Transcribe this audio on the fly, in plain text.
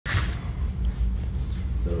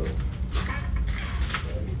So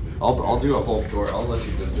I'll do a whole door. I'll let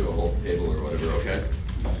you just do a whole table or whatever. Okay.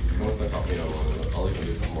 Come with my company. I'll even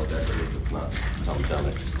do something more decorative. It's not some dumb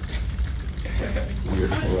weird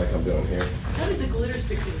thing like I'm doing here. How did the glitter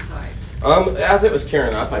stick to the sides? As it was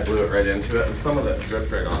curing up, I blew it right into it, and some of it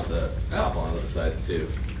dripped right off the top onto the sides too.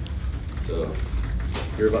 So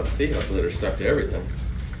you're about to see how glitter stuck to everything.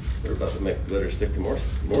 We're about to make glitter stick to more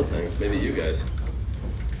things. Maybe you guys.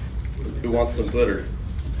 Who wants some glitter?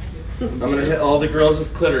 I'm gonna hit all the girls'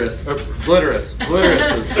 clitoris. Or glitteruses.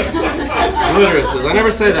 Glitteruses. I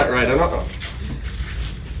never say that right. I don't know.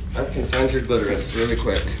 I can find your glitterus really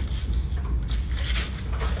quick.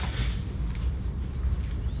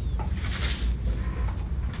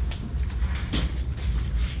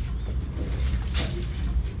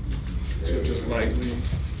 Just lightly.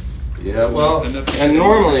 Yeah, well, and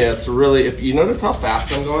normally it's really, if you notice how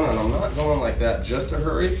fast I'm going, and I'm not going like that just to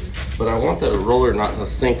hurry, but I want the roller not to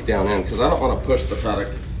sink down in, because I don't want to push the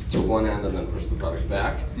product to one end and then push the product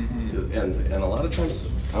back. And a lot of times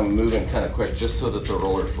I'm moving kind of quick just so that the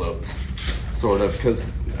roller floats, sort of, because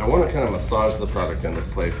I want to kind of massage the product in this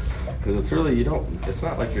place, because it's really, it's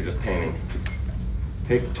not like you're just painting.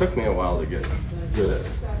 Took me a while to get good at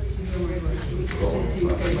it.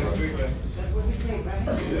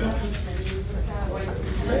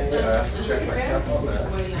 May I have to check my temp on that?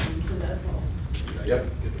 Yep.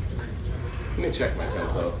 Let me check my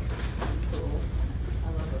temp though.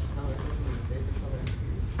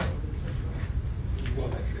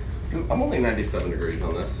 I'm only 97 degrees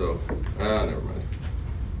on this, so never mind.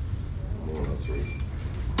 103.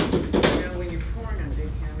 You know, when you're pouring on big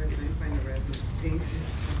canvas, I find the resin sinks.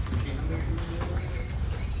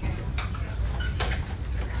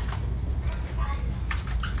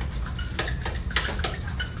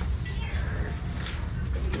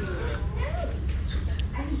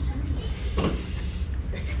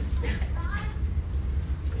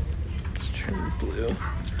 Let's trim the blue.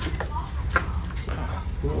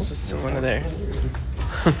 Let's just still one of theirs.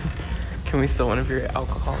 Can we still one of your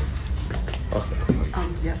alcohols?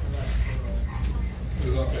 Yeah.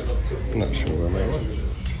 I'm not sure where my one.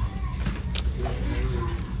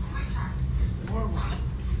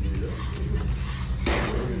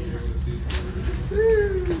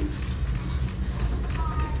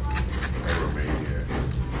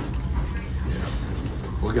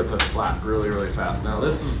 We'll get this flat really, really fast. Now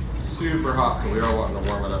this is super hot, so we are wanting to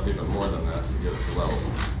warm it up even more than that to get it level.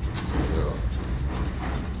 So.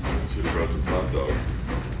 Should have brought some hot dogs.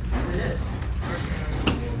 It is.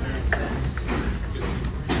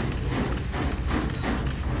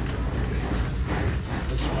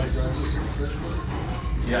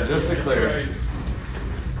 Yeah, just to clear.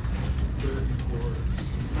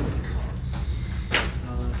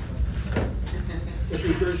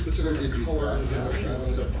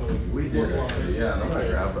 We did actually, yeah. I'm gonna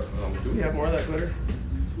grab it. Do we have more of that glitter?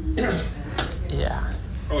 Yeah.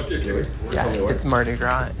 Oh, did you? Yeah, it's Mardi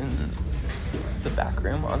Gras in the back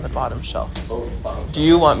room on the bottom shelf. Oh, bottom shelf. Do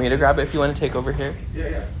you want me to grab it if you want to take over here?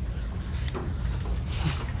 Yeah.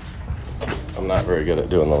 I'm not very good at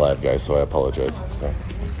doing the live, guys, so I apologize. So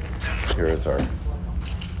here is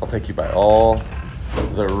I'll take you by all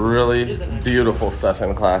the really beautiful stuff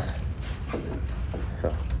in class.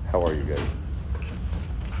 So how are you guys?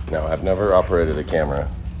 No, I've never operated a camera.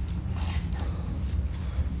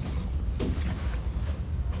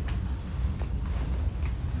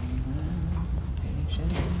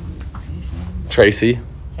 Tracy,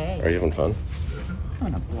 Hey. are you having fun?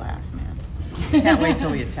 I'm having a blast, man. Can't wait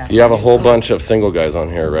till we attack. You have a whole bunch of single guys on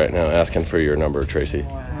here right now asking for your number, Tracy.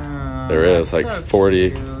 Wow. There is like So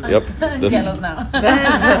 40. cute. Yep. This, Get us now.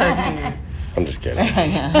 I'm just kidding.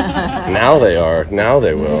 Now they are. Now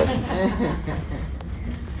they will.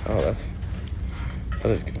 Oh,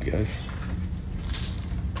 that is good, guys.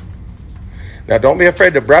 Now, don't be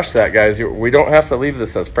afraid to brush that, guys. We don't have to leave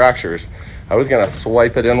this as fractures. I was going to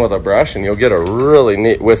swipe it in with a brush, and you'll get a really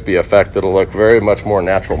neat wispy effect that'll look very much more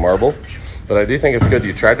natural marble. But I do think it's good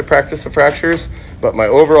you tried to practice the fractures, but my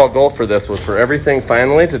overall goal for this was for everything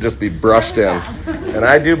finally to just be brushed in. And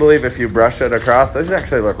I do believe if you brush it across, these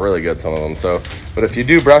actually look really good, some of them. So, but if you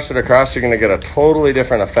do brush it across, you're going to get a totally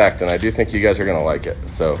different effect, and I do think you guys are going to like it.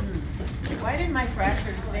 So. Why did my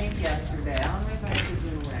fractures sink yesterday? I don't know if I could do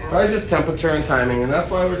it. Probably just temperature and timing, and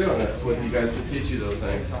that's why we're doing this with you guys to teach you those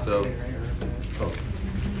things. So, oh.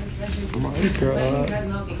 My God.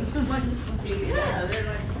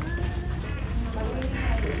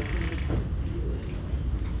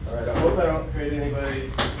 All right, I hope I don't create any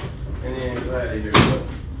anxiety here, but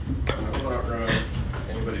I'm not running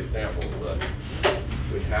anybody's samples, but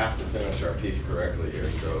we have to finish our piece correctly here.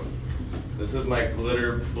 So This is my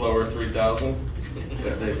glitter blower 3000.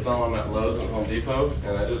 They sell them at Lowe's and Home Depot,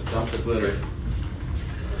 and I just dumped the glitter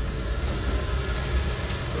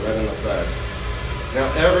right in the side.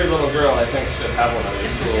 Now every little girl, I think, should have one of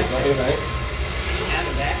these tools, don't you think? Have a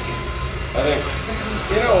vacuum. I think,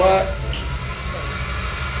 you know what?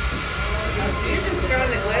 So you're just throwing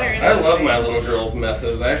the glitter in. I love my little girls'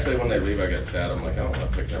 messes. Actually, when they leave, I get sad. I'm like, I don't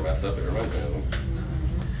want to pick their mess up. It reminds me of them.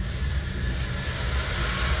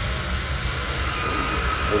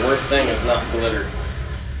 The worst thing is not glitter.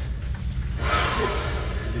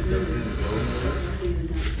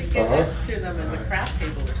 You should give this to them as a craft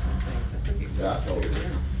table or something. This would be good. Yeah, totally.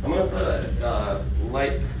 I'm going to put a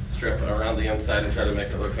light strip around the inside and try to make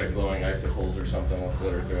it look like glowing icicles or something with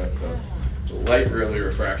glitter through it. So the light really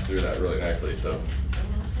refracts through that really nicely. So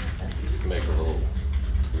make it a little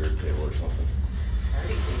weird table or something.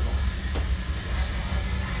 Party table.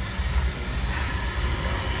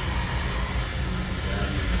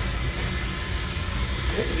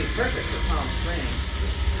 This would be perfect for Palm Springs.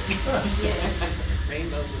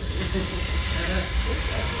 Rainbow.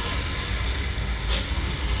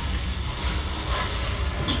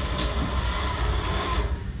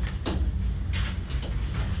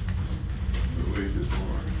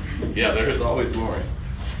 Yeah, there's always more.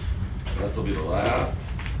 This will be the last.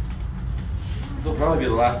 This will probably be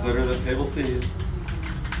the last glitter this table sees.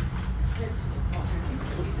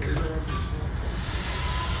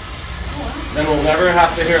 Then we'll never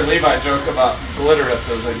have to hear Levi joke about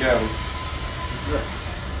glitteresses again.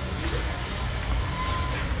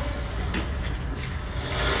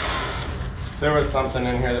 If there was something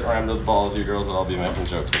in here that rhymed with balls, you girls would all be making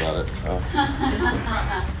jokes about it. So.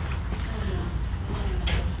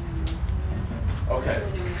 Okay,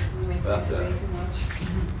 that's it.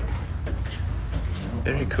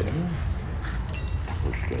 Very cool.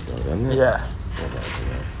 Looks good though, doesn't it? Yeah.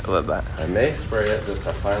 I love that. I may spray it just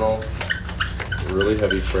a final really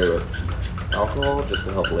heavy spray with alcohol just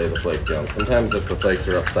to help lay the flake down. Sometimes if the flakes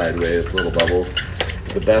are up sideways, little bubbles,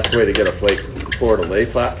 the best way to get a flake floor to lay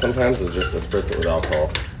flat sometimes is just to spritz it with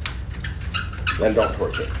alcohol. Then don't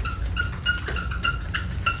torch it.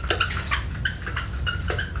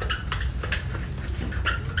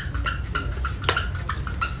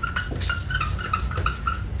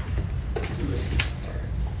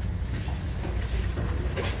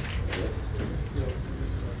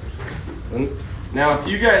 Now, if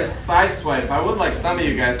you guys sideswipe, I would like some of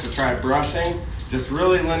you guys to try brushing, just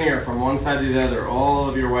really linear from one side to the other, all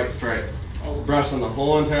of your white stripes. Brushing the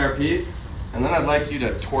whole entire piece, and then I'd like you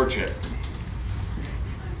to torch it.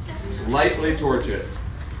 Lightly torch it.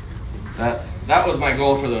 That was my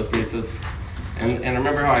goal for those pieces. And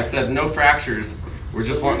remember how I said no fractures. We're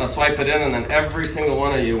just wanting to swipe it in, and then every single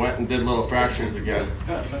one of you went and did little fractures again.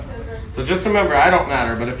 So just remember, I don't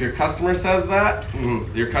matter, but if your customer says that,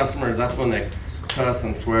 your customer, that's when they cuss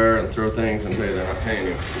and swear and throw things and say they're not paying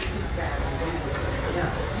you.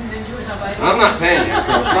 I'm not paying you,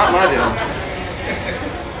 so it's not my deal.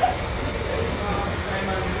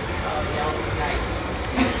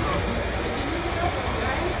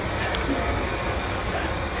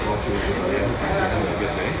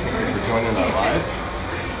 Joining our live.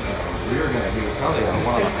 We are going to do probably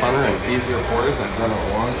one of the funner and easier pours I've done in a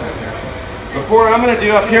long time here. The pour I'm going to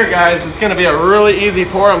do up here, guys, it's going to be a really easy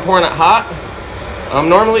pour. I'm pouring it hot.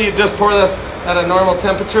 Normally you just pour this at a normal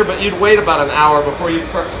temperature, but you'd wait about an hour before you'd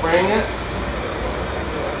start spraying it.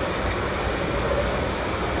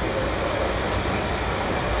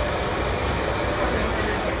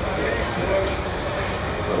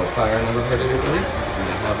 Little fire in the neighborhood, everybody. So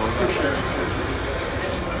you have one for sure.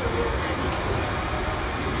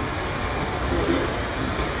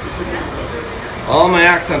 All my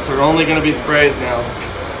accents are only going to be sprays now.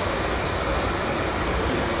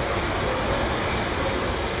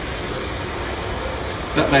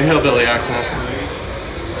 Except my hillbilly accent.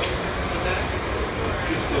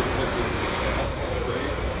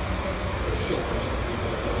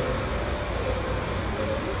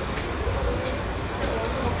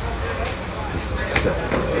 This is so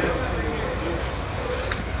good.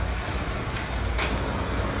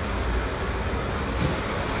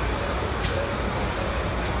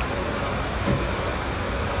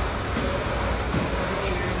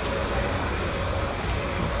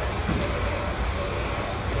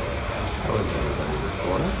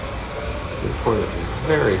 Pour this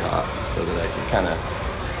very hot so that I can kind of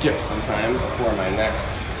skip some time before my next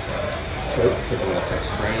coat, because I'm going to start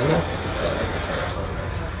spraying this.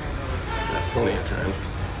 Got plenty of time.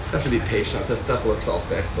 Just have to be patient. This stuff looks all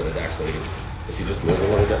thick, but it actually, if you just move a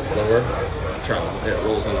little bit slower, it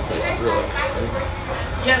rolls into place really nicely.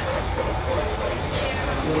 Yes.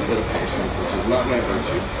 A little bit of patience, which is not my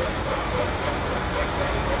virtue.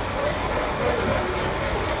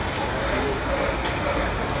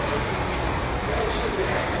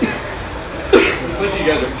 It's like you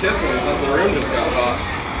guys are kissing or something. The room just got hot.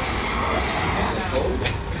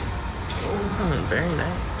 Very nice.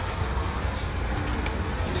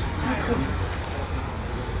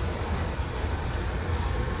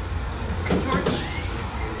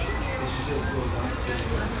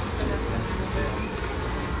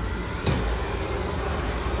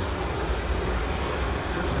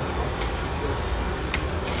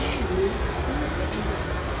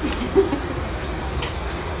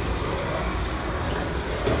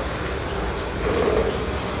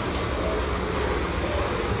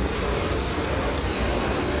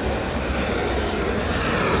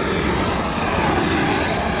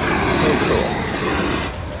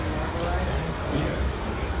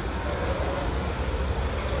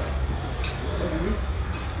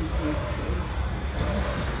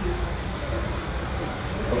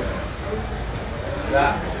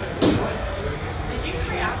 Yeah.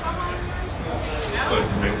 It's like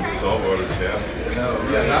making saltwater taffy.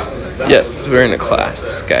 Yeah, Yes, we're in a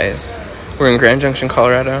class, guys. We're in Grand Junction,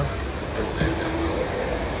 Colorado.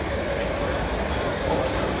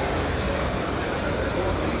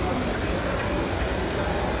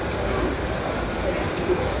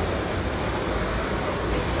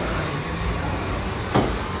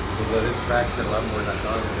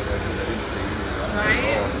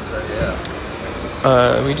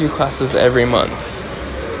 We do classes every month.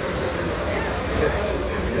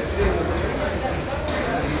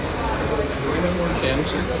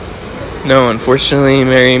 No, unfortunately,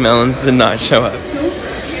 Mary Mellons did not show up.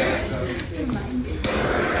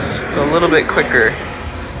 A little bit quicker.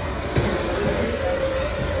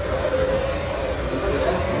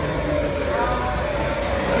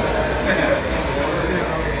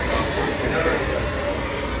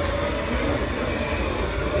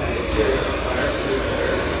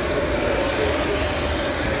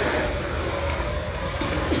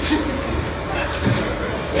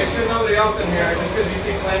 Make sure nobody else in here, just because you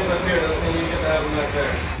see flames up here doesn't mean you get to have them back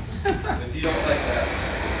there. If you don't like that.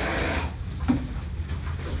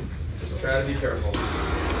 Just try to be careful.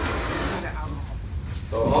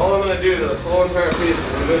 So all I'm going to do to this whole entire piece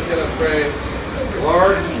is I'm just going to spray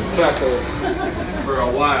large speckles for a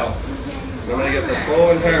while. I'm going to get this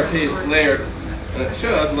whole entire piece layered, and it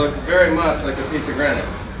should look very much like a piece of granite.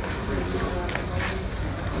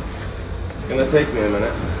 It's going to take me a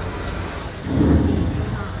minute.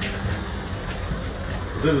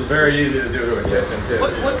 This is very easy to do to a kitchen too.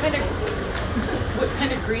 What kind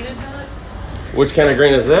of green is that? Which kind of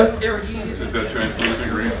green is this? Is that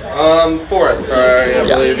translucent green? Forest, sorry, I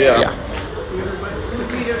believe, yeah.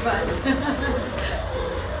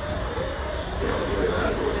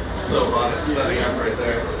 So hot, it's setting up right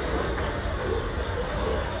there.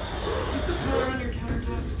 Did you put color on your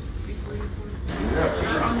countertops before you poured?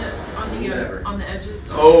 Never. On the edges?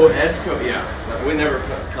 Oh, edge coat, yeah. We never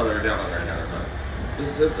put color down on our countertop.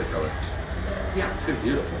 This is the color. Yeah. It's too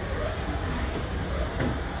beautiful.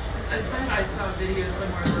 I thought I saw a video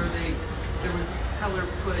somewhere where there was color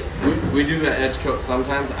put. We do the edge coat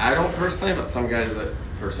sometimes. I don't personally, but some guys that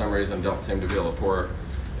for some reason don't seem to be able to pour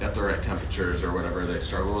at the right temperatures or whatever, they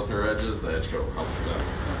struggle with their edges, the edge coat helps them.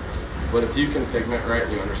 But if you can pigment right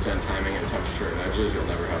and you understand timing and temperature and edges, you'll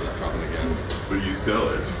never have that problem again. But you sell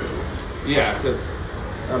edge coat. Yeah, because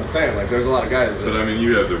I'm saying, like, there's a lot of guys that... But I mean,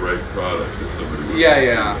 you have the right product if somebody wants.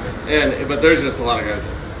 Yeah. But there's just a lot of guys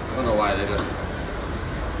that, I don't know why, they just...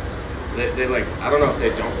 They like, I don't know if they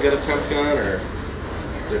don't get a temp gun or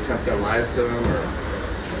their temp gun lies to them or...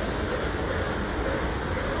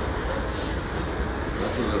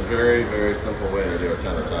 This is a very, very simple way to do a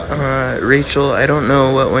countertop. Rachel, I don't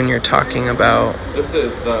know what one you're talking about. This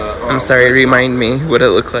is the... I'm sorry, remind me what it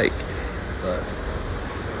looked like.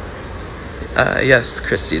 Yes,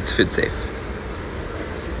 Christy, it's food safe.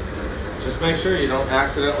 Just make sure you don't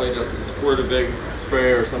accidentally just squirt a big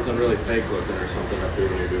spray or something really fake looking or something up here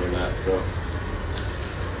when you're doing that. So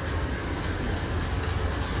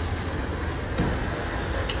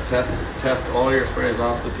test all your sprays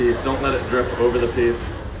off the piece. Don't let it drip over the piece.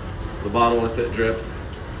 The bottle, if it drips,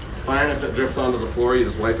 it's fine if it drips onto the floor. You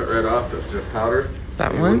just wipe it right off. It's just powder.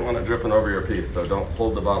 That you one? You wouldn't want it dripping over your piece, so don't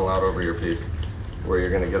hold the bottle out over your piece where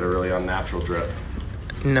you're going to get a really unnatural drip.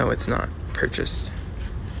 No, it's not purchased.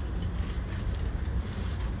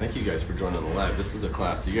 Thank you guys for joining the live. This is a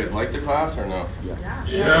class. Do you guys like the class or no? Yeah.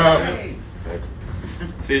 Okay.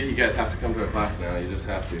 See, you guys have to come to a class now. You just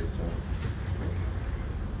have to.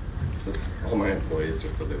 It's just all my employees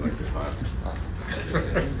just said they like the class.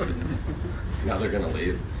 Now they're gonna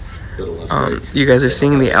leave. Go to lunch break. You guys are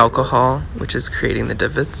seeing the alcohol, which is creating the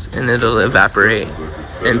divots, and it'll evaporate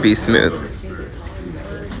and be smooth.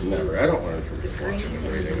 Never. I don't learn from just watching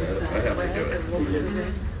and reading. I have to do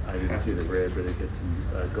it. I didn't see the red, but it gets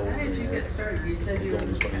some gold. How did you get started? You said you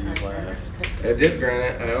were. I did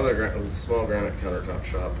granite. I own a small granite countertop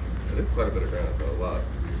shop. I did quite a bit of granite, though, a lot.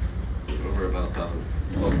 Over about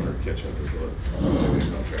 1,200 kitchens is what I was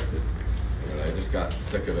contracted. And I just got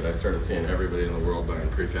sick of it. I started seeing everybody in the world buying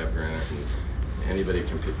prefab granite, and anybody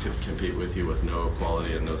could compete with you with no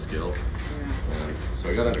quality and no skill. And so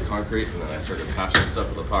I got into concrete, and then I started patching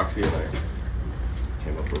stuff with epoxy, and I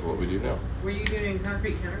came up with what we do now. Were you doing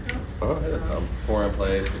concrete countertops? Oh, I did some floor in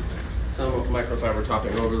place, it's some microfiber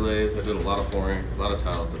topping overlays. I did a lot of flooring, a lot of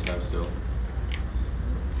tile at the time still.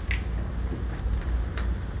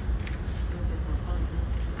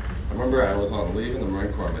 I remember I was on leave in the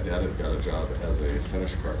Marine Corps. My dad had got a job as a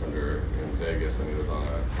finish carpenter in Vegas, and he was on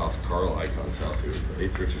a house, Carl Icon's house. He was the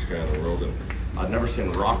 8th richest guy in the world, and I'd never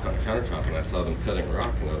seen rock on a countertop, and I saw them cutting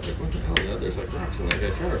rock, and I was like, what the hell, Dad? There's like rocks in that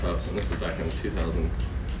guy's countertops, and this is back in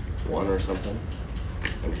 2001 or something.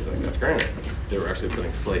 And he's like, that's granite. They were actually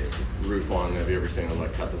putting slate roof on. Have you ever seen them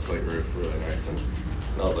like cut the slate roof? Really nice. And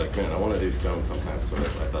I was like, man, I want to do stone sometime. So I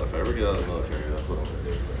thought if I ever get out of the military, that's what I'm going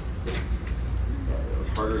to do. So. It was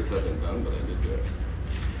harder said than done, but I did do it.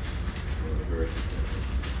 Very successful.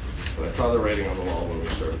 But I saw the writing on the wall when we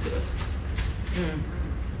started this.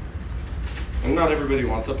 And not everybody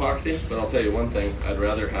wants epoxy, but I'll tell you one thing, I'd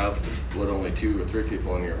rather have what only 2 or 3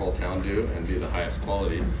 people in your whole town do and be the highest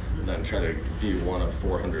quality than try to be one of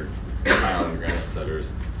 400 tile and granite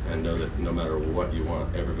setters and know that no matter what you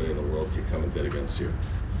want, everybody in the world can come and bid against you.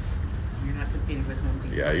 You're not competing with Home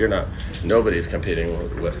Depot. Yeah, you're not. Nobody's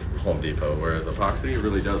competing with Home Depot, whereas epoxy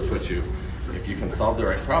really does put you, if you can solve the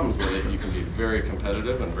right problems with it, you can be very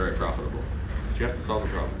competitive and very profitable. But you have to solve the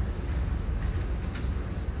problem.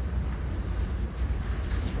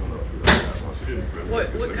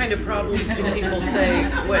 What kind of problems do people say?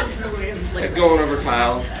 What, like going over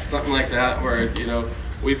tile, something like that, where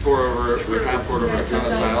we have poured over a ton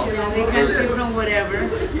of tile. They can see from whatever,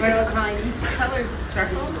 very tiny. colors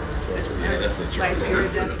charcoal? Yeah, that's a Like charcoal.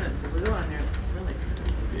 iridescent blue on there. It's really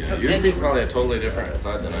Yeah, you see probably a totally different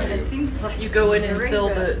side than I do. It seems like You go in and fill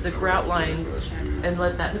the grout lines and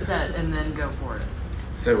let that set and then go for it.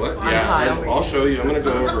 Say what? On Yeah, tile. I'll show you. I'm going to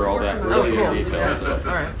go over all that really cool. in detail. So.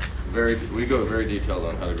 All right. We go very detailed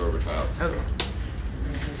on how to go over tile. So. Okay.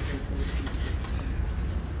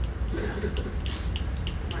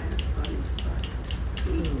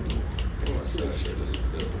 Let's finish it. This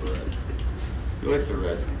is the red. Who likes the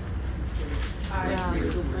red?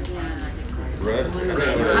 Red? Green,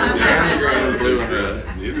 blue, and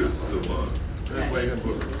red. Neither is still on.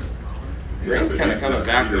 Green's kind of coming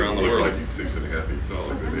back around the world. Like he's 6.5 feet tall,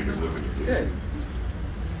 like they can live in the Good.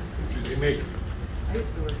 They make I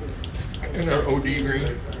used to work in an OD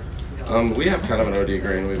green. We have kind of an OD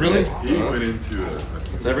green. We've Really? made. He went into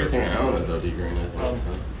It's everything I own is OD green. I think,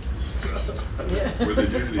 so. where they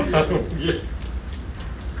do Yeah.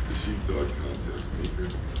 the sheepdog contest maker,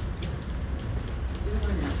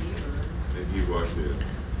 and he walked in,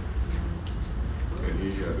 and he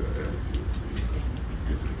had an attitude.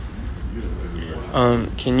 He said, "You don't know who I am."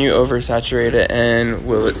 Can you oversaturate it and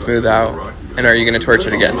will it smooth out? And are you going to torch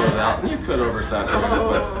it again? You could oversaturate it,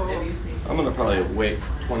 but I'm going to probably wait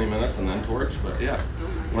 20 minutes and then torch. But yeah,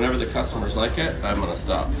 whenever the customers like it, I'm going to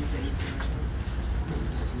stop.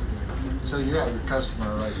 So you have your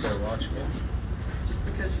customer right there watching it. just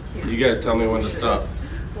because you can't. You guys tell me when to stop.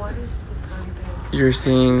 what is the contest? You're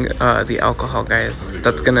seeing the alcohol, guys.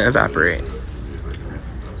 That's going to evaporate.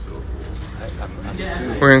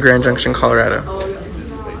 We're in Grand Junction, Colorado.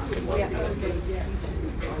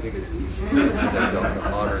 The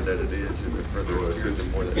hotter that it is, and the further it is, the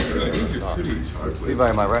more that it's Levi,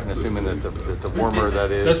 am I right in assuming that the warmer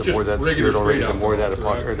that is, That's the more just that's regular cured already, spray the more that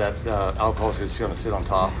alcohol, alcohol is going to sit on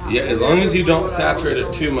top? Yeah, as long as you don't saturate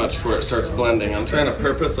it too much where it starts blending. I'm trying to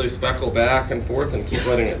purposely speckle back and forth and keep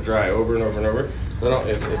letting it dry over and over and over. So I don't,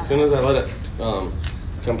 as soon as I let it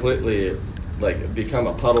completely like become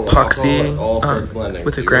a puddle of Epoxy, alcohol, it all starts blending.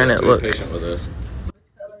 with So a you really have granite to be look. patient with this.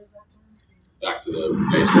 Back to the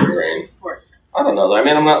basic grain. I don't know. I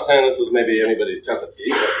mean, I'm not saying this is maybe anybody's cup of tea,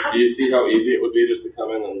 but do you see how easy it would be just to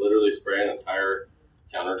come in and literally spray an entire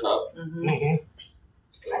countertop? Mm-hmm. Mhm.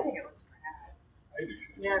 I think it looks bad.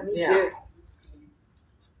 Yeah, me Yeah. too.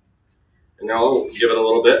 And now we'll give it a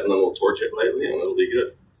little bit, and then we'll torch it lightly, and it'll be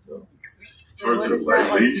good. So Starts at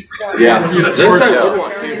white leaf. Yeah, this I would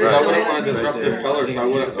want to, because I wouldn't want to disrupt this color, so I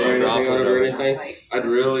wouldn't spray anything on it or anything. I'd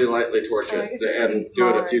really lightly torch it and do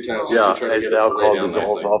it a few times just to try to as get the it to lay alcohol down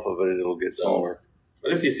dissolves nicely. off of it, it'll get smaller.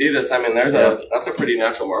 But if you see this, I mean, that's a pretty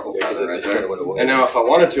natural marble pattern right there. And now if I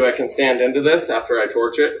wanted to, I can sand into this after I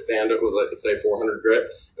torch it, sand it with, let's say, 400 grit,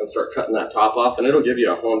 and start cutting that top off, and it'll give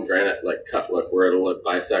you a honed granite like cut look where it'll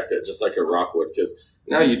bisect it just like a rock would, because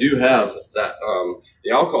now you do have that, the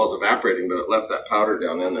alcohol is evaporating, but it left that powder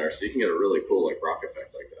down in there, so you can get a really cool like rock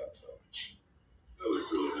effect like that. So.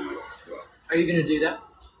 Are you going to do that?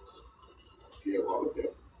 Yeah,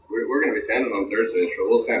 we're going to be sanding on Thursday, so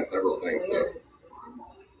we'll sand several things. So.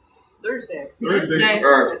 Thursday.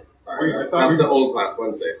 Or, sorry, that's the old class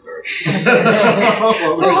Wednesday, sorry.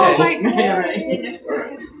 Oh, my God. Alright.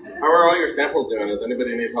 How are all your samples doing? Does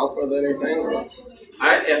anybody need help with anything?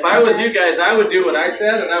 If I was you guys, I would do what I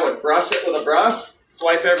said, and I would brush it with a brush,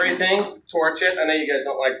 swipe everything, torch it. I know you guys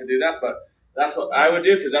don't like to do that, but that's what I would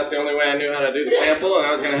do, because that's the only way I knew how to do the sample, and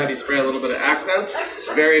I was going to have you spray a little bit of accents,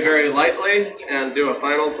 very, very lightly, and do a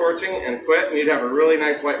final torching, and quit, and you'd have a really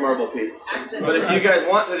nice white marble piece. But if you guys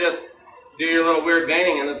want to just do your little weird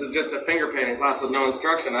veining, and this is just a finger painting class with no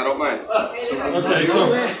instruction, I don't mind. Okay,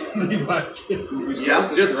 so Yeah,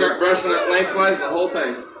 just start brushing it lengthwise, the whole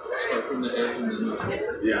thing.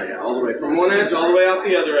 Yeah, all the way. From one edge all the way off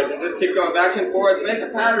the other edge, and just keep going back and forth. Make a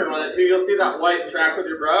pattern with it, too. You'll see that white track with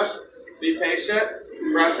your brush. Be patient,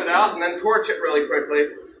 brush it out, and then torch it really quickly.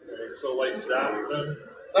 so like that then?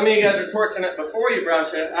 Some of you guys are torching it before you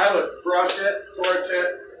brush it. I would brush it, torch it,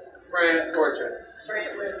 spray it, torch it. Spray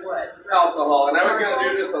it with what? Alcohol. And I was going to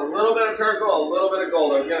do just a little bit of charcoal, a little bit of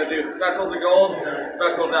gold. I was going to do speckles of gold,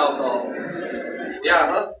 speckles alcohol. Yeah,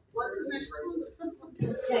 huh? What's the next one?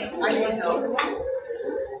 Thanks, I need help.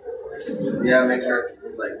 Yeah, make sure it's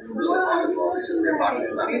like really hot as well. It's just epoxy.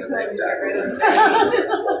 It's not going to make jacket.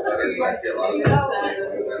 So I see a lot of I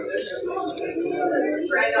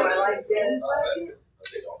know, I like this.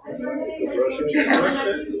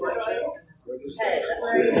 Hey, that's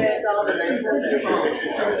where you get all the nice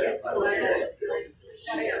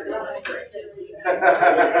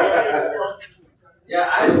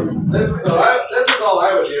Yeah, this is all I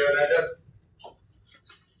would do, and I just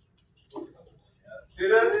see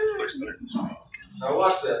this? Now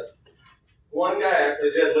watch this. One guy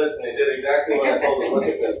actually did listen. He did exactly what I told him. Look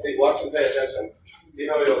at this. See, watch him, pay attention. See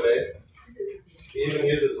how he obeys? He even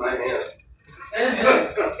uses my hand.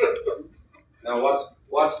 Now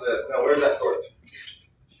watch this. Now where's that torch?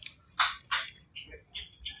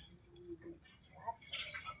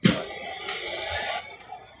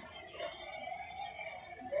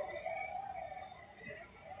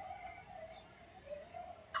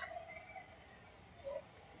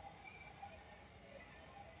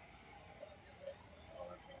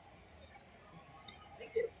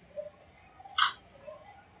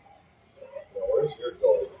 Where's your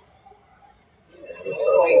gold?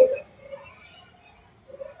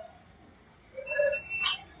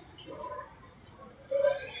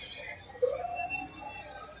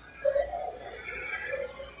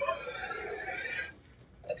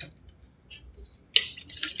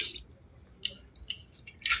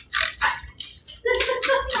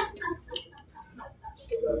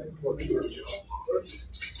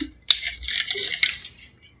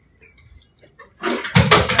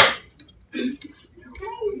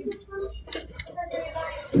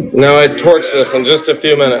 Now I torch this in just a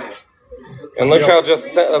few minutes. And look how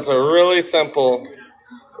that's a really simple,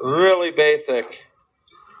 really basic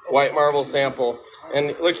white marble sample.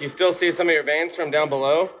 And look, you still see some of your veins from down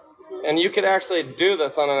below. And you could actually do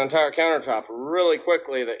this on an entire countertop really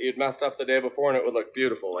quickly that you'd messed up the day before, and it would look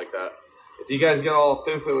beautiful like that. If you guys get all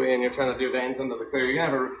foo-foo-y and you're trying to do veins into the clear, you're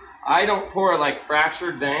gonna have I don't pour like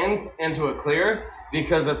fractured veins into a clear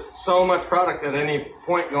because it's so much product at any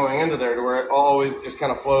point going into there to where it always just kind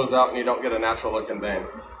of flows out and you don't get a natural looking vein.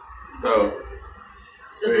 So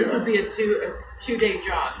this would be a two-day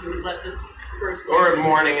job. You would let the first or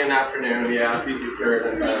morning and afternoon, yeah, if you do cure it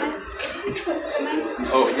in bed.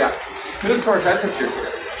 Oh yeah. Whose torch? I took your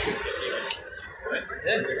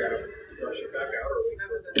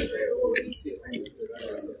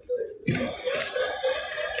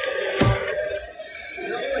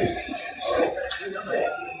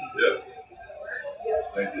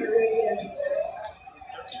Thank you.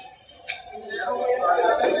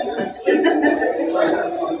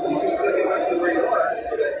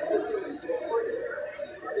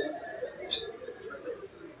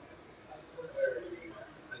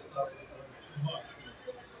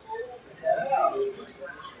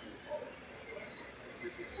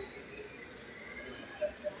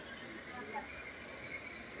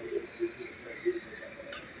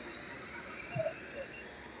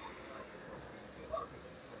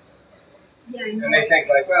 And they think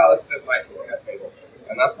like, well, it's just my table.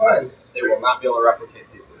 And that's fine. They will not be able to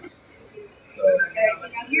replicate pieces. So, So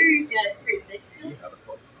now here you get pretty thick still. you have a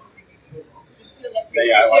choice. So that's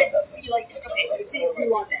Yeah, I like that. You like that? Okay, so you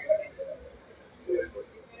want that.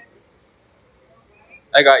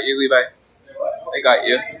 I got you, Levi. I got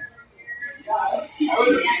you.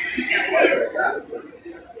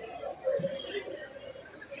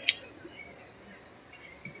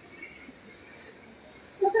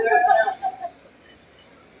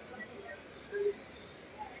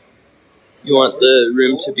 You want the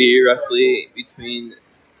room to be roughly between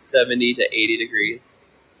 70 to 80 degrees.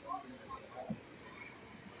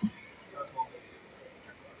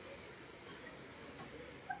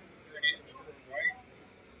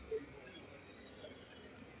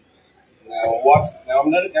 Now watch. Now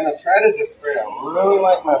I'm gonna try to just spray a really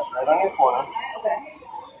light mesh right on your corner. Okay.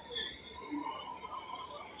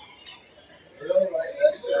 Really light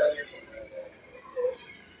mesh right on your corner.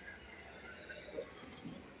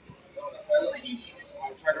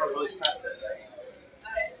 I'm trying to really test this.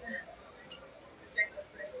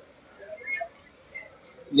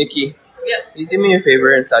 Nikki, Yes. can you do me a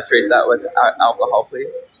favor and saturate that with alcohol,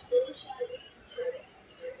 please?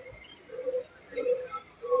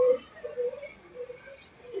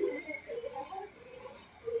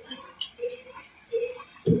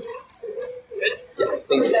 Yeah,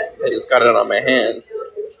 thank you. I just got it on my hand.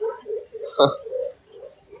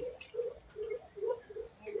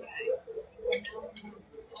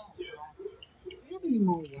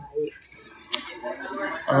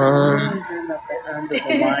 End up under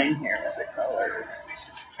the line here with the colors.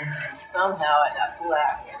 Somehow I got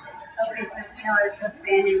black. Okay, so now it's just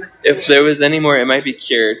banding with. If there was any more, it might be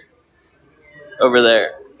cured over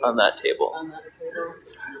there on that table. On that table.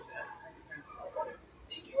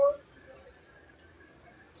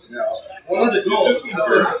 One of the goals is to make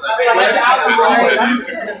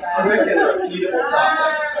it a repeatable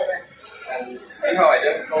process. And see how I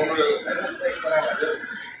didn't go over the mistake when I did it?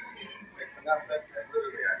 I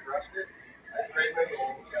brushed it, I sprayed my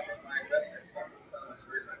hand,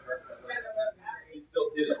 you still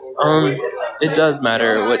see the over. It does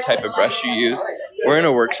matter what type of brush you use. We're in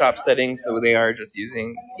a workshop setting, so they are just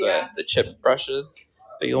using the chip brushes.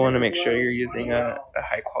 But you'll want to make sure you're using a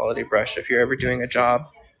high quality brush if you're ever doing a job.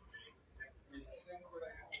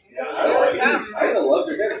 I even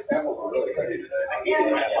loved your guys' samples were really good.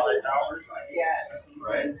 Yes.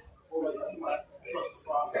 Right?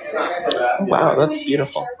 Wow, that's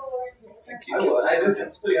beautiful. Thank you. I just so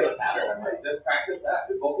you have a pattern. I'm like, just practice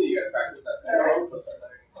that. Both of you guys practice that same.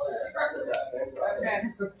 Practice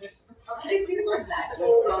that same. I'll take things like that.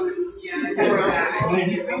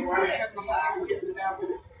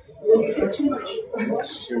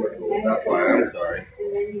 That's fine. I'm sorry.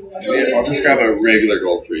 I'll just grab a regular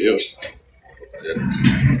gold for you.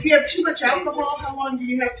 If you have too much alcohol, how long do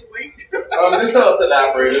you have to wait? Just so it's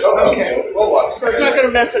evaporated. Okay. We'll watch. So it's not going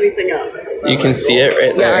to mess anything up. You can see it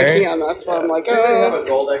right Yeah, I there. can. That's why I'm like, Do you have oh. a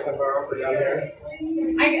gold I can borrow for down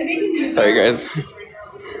here? Sorry, guys.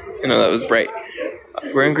 I know that was bright.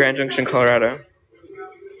 We're in Grand Junction, Colorado.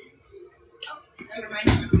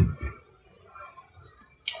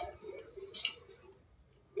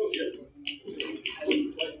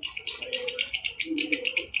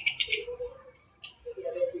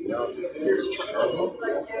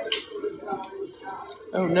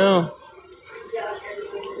 Oh no.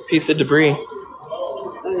 A piece of debris.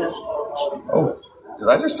 Oh, did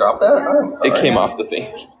I just drop that? Oh, I'm sorry. It came off the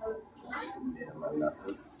thing.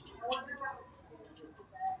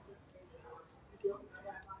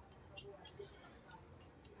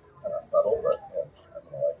 Kind of subtle, but yeah, I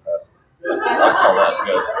don't like that. I'll call that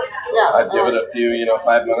good. Yeah. I'd give it a few,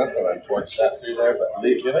 5 minutes and then torch that through there, but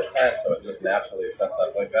give it time so it just naturally sets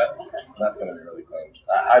up like that. And that's going to be really clean,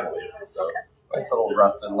 I believe. So nice little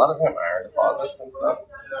rusted, a lot of time iron deposits and stuff.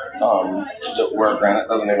 Where granite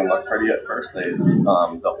doesn't even look pretty at first,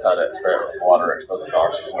 they'll cut it, spray it with water, expose it to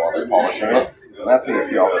oxygen while they're polishing it. And that's when you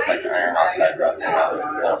see all this like iron oxide rusting out of it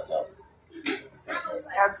and stuff. So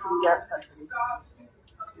Add some depth.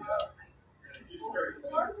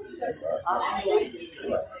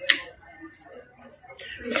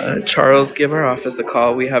 Charles, give our office a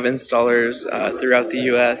call. We have installers throughout the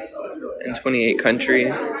U.S. in 28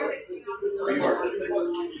 countries. where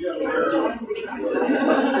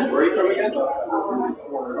are you from again?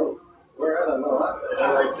 Where I don't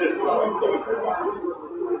know.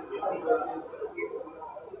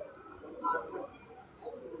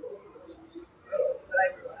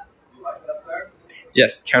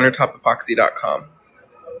 Yes, countertopepoxy.com.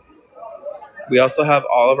 We also have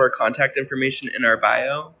all of our contact information in our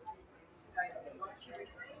bio.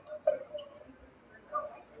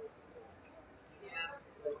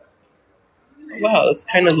 Wow, it's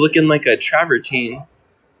kind of looking like a travertine.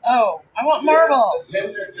 Oh, I want marble.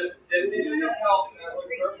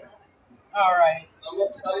 All right. Some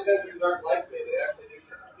vendors aren't like me. They actually do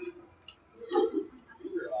turn out these.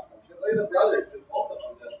 These are awesome. Look at the brothers. Both of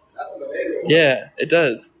them. That's amazing. Yeah, it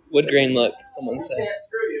does. Wood grain look, someone said. Can't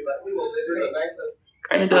screw you, but we will say they're the nicest.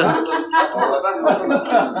 Kind of does. That's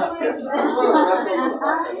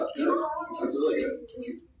really good.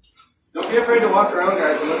 Don't be afraid to walk around,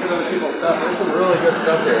 guys, and look at other people's stuff. There's some really good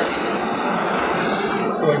stuff here.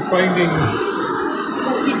 So I'm finding.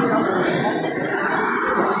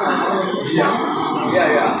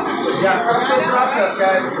 Yeah, trust the process,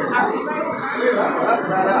 guys. That's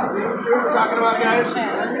badass. See what we're talking about, guys?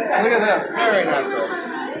 Look at this. Very natural.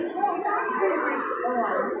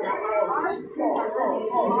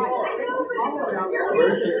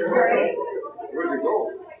 Where's your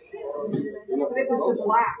gold?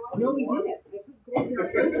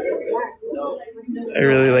 I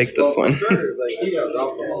really like this one.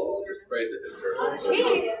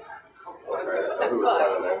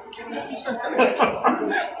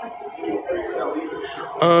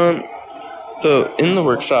 So in the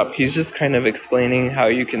workshop, he's just kind of explaining how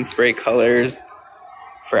you can spray colors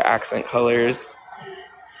for accent colors,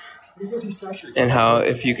 and how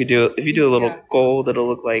if you do a little gold, it'll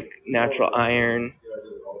look like natural iron.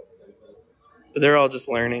 But they're all just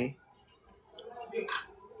learning.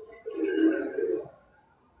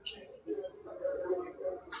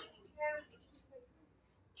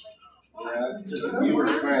 We were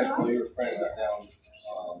spraying that down.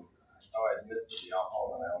 I missed the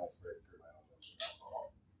alcohol and I only sprayed through my own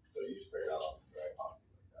alcohol. So you sprayed out on the epoxy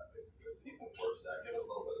like that, basically. So you can torch that, give it a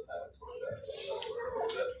little bit of time to torch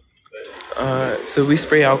that. So we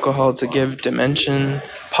spray alcohol to give dimension,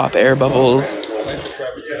 pop air bubbles,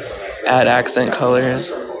 add accent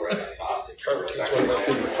colors.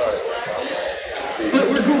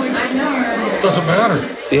 Doesn't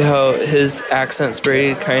matter. See how his accent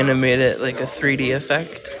spray kind of made it like a 3D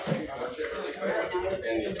effect?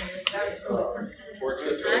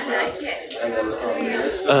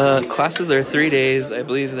 Classes are 3 days. I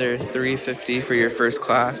believe they're $350 for your first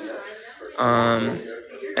class, and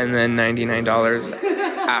then $99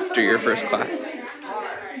 after your first class.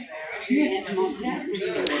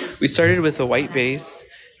 We started with a white base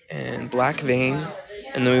and black veins,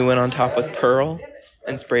 and then we went on top with pearl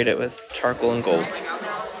and sprayed it with charcoal and gold.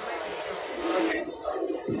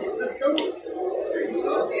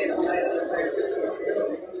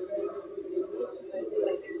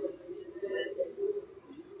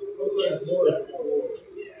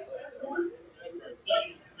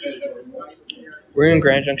 We're in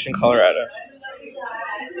Grand Junction, Colorado.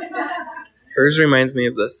 Hers reminds me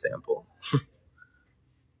of this sample.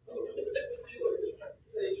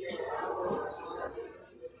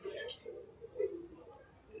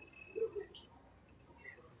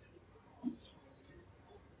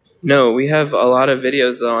 No, we have a lot of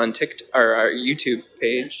videos on our YouTube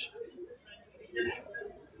page.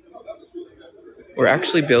 We're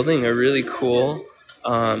actually building a really cool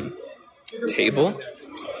table.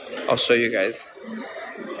 I'll show you guys.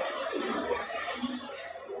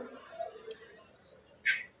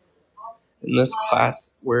 In this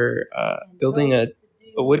class, we're building a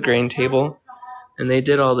wood grain table, and they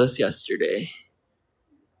did all this yesterday.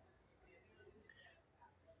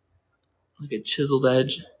 Look at chiseled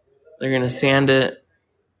edge. They're going to sand it.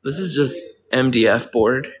 This is just MDF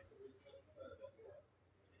board.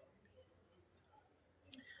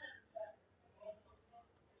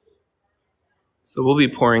 So we'll be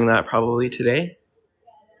pouring that probably today.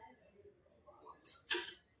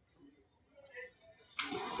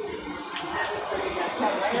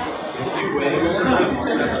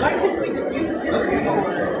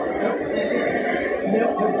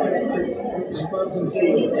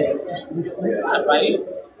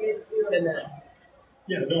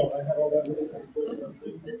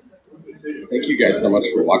 Thank you guys so much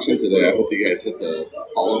for watching today. I hope you guys hit the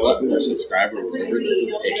follow button or subscribe or whatever. This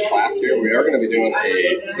is a class here. We are going to be doing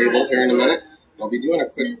a table here in a minute. I'll be doing a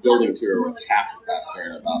quick building tour with half the class here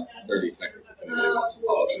in about 30 seconds. If anybody wants to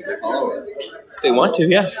follow, should they follow it? They want to,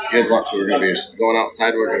 yeah. If you guys want to, we're going to be going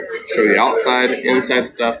outside. We're going to show you outside, inside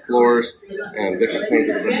stuff, floors, and different things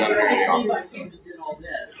that have been done here in the office.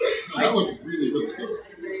 That was really, really good.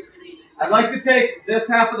 I'd like to take this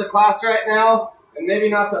half of the class right now, and maybe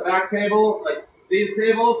not the back table, like these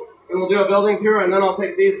tables, and we'll do a building tour, and then I'll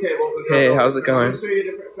take these tables. And hey, how's it going? I'll show you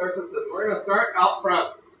different surfaces. We're going to start out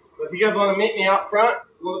front. So if you guys want to meet me out front,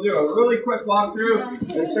 we'll do a really quick walkthrough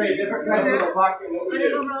and show you different kinds of epoxy and what we do. I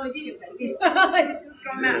don't know what we do. It's just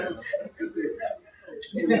come out.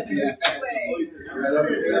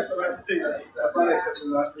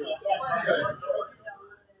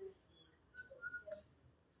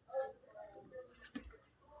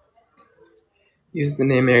 Use the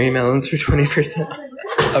name Mary Melons for 20%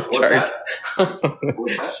 upcharge.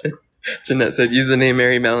 Jeanette said, use the name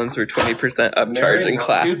Mary Melons for 20% upcharge in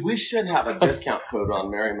class. Dude, we should have a discount code on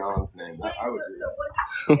Mary Melon's name. I would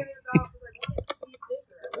do that.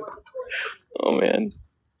 Oh, man.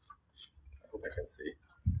 I hope I can see.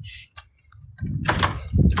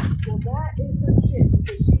 Well, that is some shit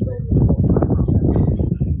because she told me.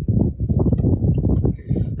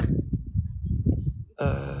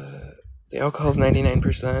 The alcohol is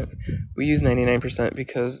 99%. We use 99%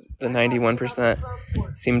 because the 91%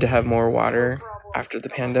 seem to have more water after the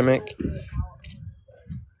pandemic.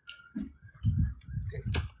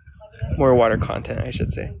 More water content, I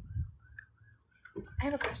should say. I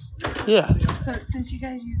have a question. Yeah. So since you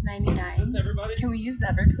guys use 99, can we use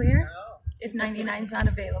Everclear if 99 is not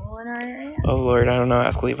available in our area? Oh, Lord, I don't know.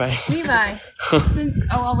 Ask Levi. Levi.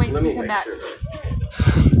 I'll wait till you come back.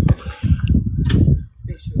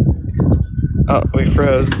 Oh, we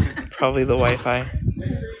froze. Probably the Wi-Fi.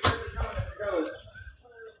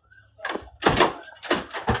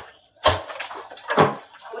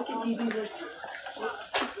 What did you do this with?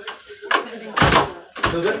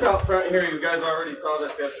 So this out front here, you guys already saw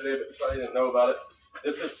this yesterday, but you probably didn't know about it.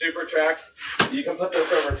 This is Super Tracks. You can put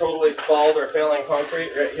this over totally spalled or failing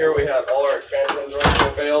concrete. Right here we had all our expansion joints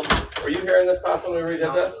that failed. Were you here in this class when we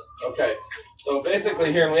redid this? Okay. So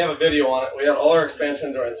basically here, and we have a video on it, we had all our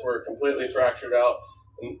expansion joints were completely fractured out.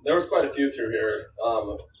 And there was quite a few through here,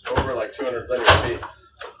 over like 200 linear feet.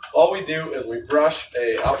 All we do is we brush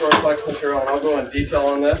a outdoor flex material, and I'll go in detail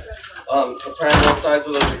on this, to prime both sides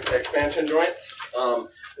of those expansion joints.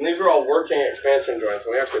 And these are all working expansion joints.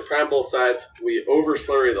 And we actually prime both sides. We over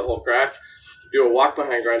slurry the whole crack, do a walk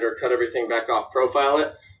behind grinder, cut everything back off, profile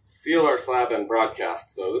it, seal our slab, and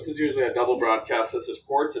broadcast. So this is usually a double broadcast. This is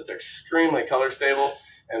quartz. It's extremely color stable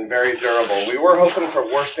and very durable. We were hoping for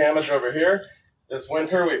worse damage over here. This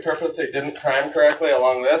winter, we purposely didn't prime correctly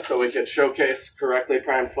along this so we could showcase correctly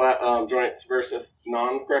primed joints versus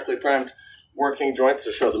non-correctly primed working joints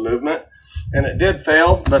to show the movement. And it did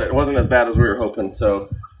fail, but it wasn't as bad as we were hoping. So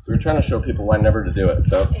we were trying to show people why never to do it.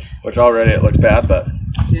 So, which already it looks bad, but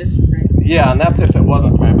yeah, and that's if it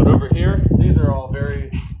wasn't primed. But over here, these are all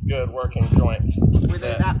very good working joints. Were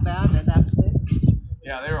they that bad or that thick?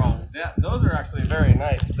 Yeah, they were all. Yeah, those are actually very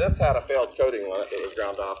nice. This had a failed coating on it that was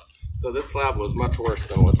ground off. So this slab was much worse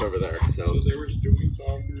than what's over there. So they were doing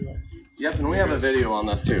concrete. Yep, and we have a video on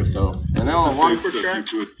this too. So, and now on one for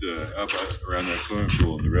track. You put up around that swimming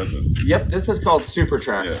pool in the residence. Yep, this is called Super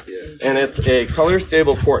Tracks, yeah. And it's a color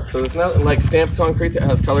stable quartz. So it's not like stamped concrete that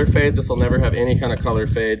has color fade. This will never have any kind of color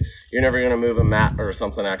fade. You're never going to move a mat or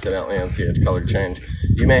something accidentally and see its color change.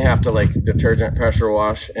 You may have to like detergent pressure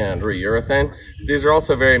wash and re-urethane. These are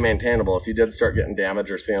also very maintainable. If you did start getting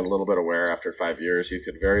damage or seeing a little bit of wear after 5 years, you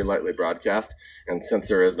could very lightly broadcast. And since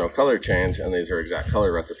there is no color change, and these are exact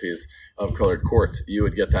color recipes of colored quartz, you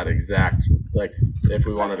would get that exact, like if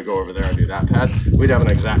we wanted to go over there and do that pad, we'd have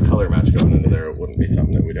an exact color match going into there. It wouldn't be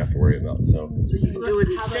something that we'd have to worry about. So you can do it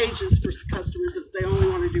in stages for customers if they only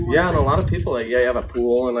want to do one. Yeah, and a lot of people, like, you have a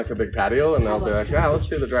pool and like a big patio, and they'll be like, yeah, let's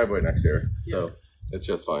do the driveway next year. So it's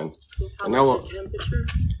just fine. How and now about the temperature?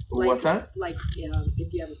 What's that? Like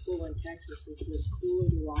if you have a pool in Texas, is this cool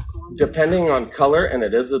to walk on? Depending on color, and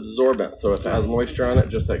it is absorbent. So if it has moisture on it,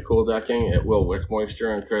 just like cool decking, it will wick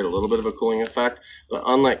moisture and create a little bit of a cooling effect. But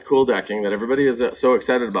unlike cool decking, that everybody is so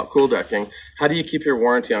excited about cool decking, how do you keep your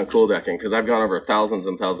warranty on cool decking? Because I've gone over thousands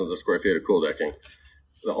and thousands of square feet of cool decking.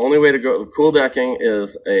 The only way to go cool decking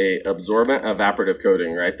is a absorbent evaporative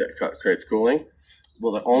coating, right, that creates cooling.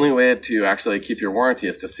 Well, the only way to actually keep your warranty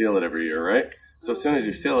is to seal it every year, right? So as soon as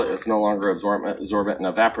you seal it, it's no longer absorbent and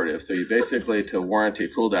evaporative. So you basically, to warranty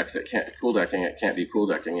cool decking, it can't be cool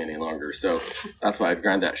decking any longer. So that's why I'd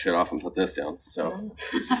grind that shit off and put this down. So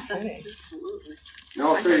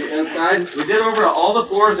now I'll show you inside. We did over all the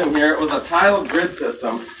floors in here. It was a tile grid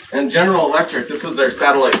system. And General Electric, this was their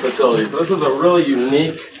satellite facility. So this is a really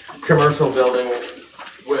unique commercial building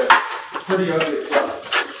with pretty ugly stuff.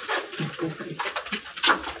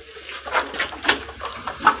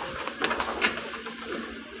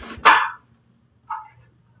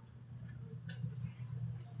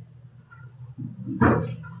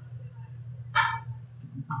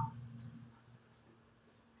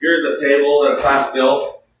 Here's a table that a class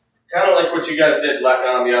built, kind of like what you guys did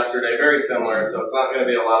yesterday, very similar, so it's not going to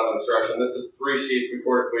be a lot of instruction. This is 3 sheets.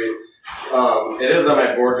 It is on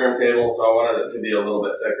my boardroom table, so I wanted it to be a little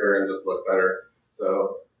bit thicker and just look better.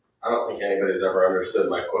 So I don't think anybody's ever understood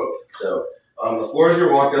my quote. So the floors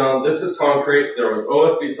you're walking on, this is concrete. There was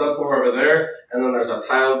OSB subfloor over there, and then there's a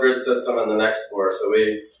tile grid system on the next floor. So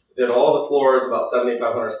we did all the floors, about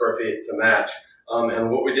 7,500 square feet to match.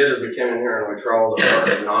 And what we did is we came in here and we troweled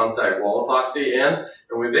our non-sag wall epoxy in,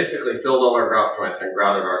 and we basically filled all our grout joints and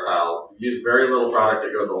grouted our tile. We used very little product,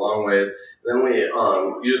 it goes a long ways. Then we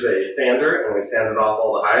used a sander and we sanded off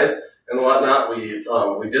all the highs and whatnot. We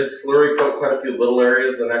did slurry coat quite a few little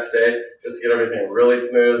areas the next day just to get everything really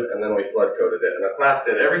smooth, and then we flood coated it. And the class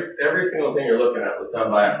did every single thing you're looking at was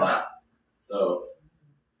done by a class. So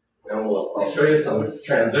and I'll show you some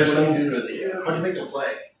transitions. How'd you make the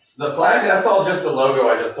flag? The flag, that's all just a logo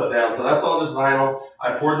I just put down. So that's all just vinyl.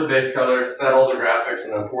 I poured the base colors, set all the graphics,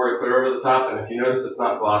 and then poured a clear over the top. And if you notice it's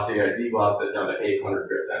not glossy, I deglossed it down to 800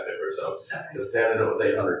 grit sandpaper. So just sanded it with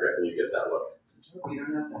 800 grit and you get that look. We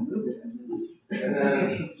don't have to move it. And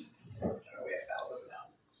then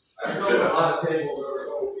I built a lot of tables over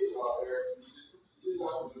the people out there.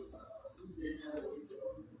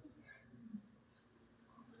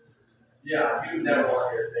 Yeah, you would never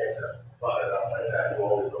want your stain just butted up like that. You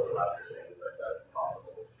always overlap your stains like that if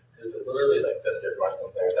possible. Because it's literally like biscuit joints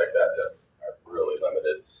and things like that just are really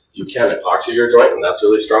limited. You can epoxy your joint, and that's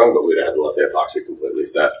really strong, but we'd have to let the epoxy completely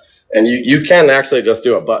set. And you can actually just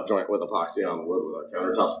do a butt joint with epoxy on wood with a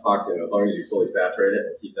countertop epoxy, and as long as you fully saturate it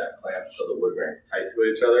and keep that clamped so the wood grain's tight to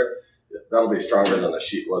each other, that'll be stronger than the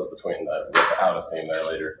sheet was between with the outer seam there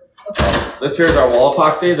later. This here is our wall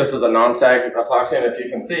epoxy. This is a non-sag epoxy, and if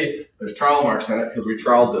you can see, there's trowel marks in it because we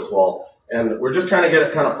troweled this wall. And we're just trying to get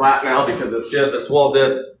it kind of flat now because this wall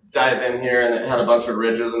did dive in here and it had a bunch of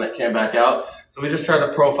ridges and it came back out. So we just tried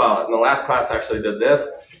to profile it. And the last class actually did this,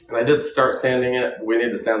 and I did start sanding it. We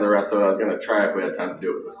need to sand the rest, so I was going to try if we had time to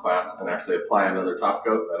do it with this class and actually apply another top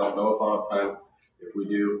coat. I don't know if I'll have time. If we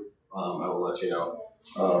do, I will let you know.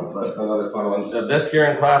 But another fun one. This here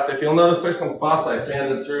in class, if you'll notice there's some spots I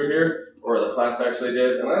sanded through here, or the class actually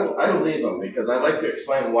did, and I leave them because I like to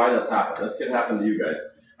explain why this happened. This could happen to you guys.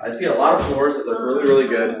 I see a lot of floors that look really, really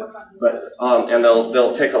good, but and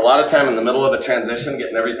they'll take a lot of time in the middle of a transition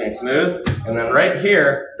getting everything smooth, and then right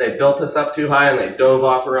here they built this up too high and they dove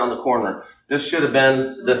off around the corner. This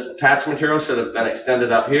patch material should have been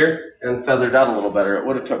extended up here and feathered out a little better. It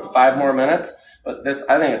would have took 5 more minutes. But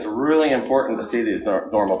I think it's really important to see these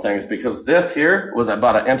normal things because this here was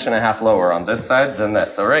about 1.5 inches lower on this side than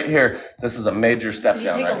this. So right here, this is a major step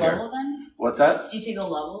down right here. Do you take a level then? What's that? Do you take a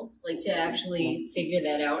level, like to actually figure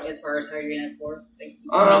that out as far as how you're gonna pour? Like,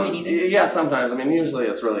 yeah, sometimes. I mean, usually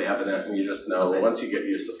it's really evident and you just know once you get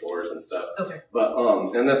used to floors and stuff. Okay. But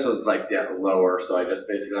and this was like lower, so I just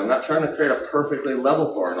basically I'm not trying to create a perfectly level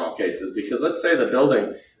floor in all cases because let's say the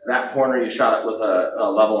building. That corner you shot it with a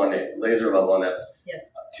level and a laser level, and that's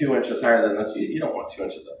 2 inches higher than this. You don't want 2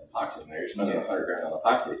 inches of epoxy in there. You're spending $100 grand on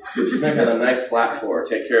epoxy. Just make it a nice flat floor.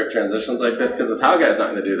 Take care of transitions like this because the tile guy's not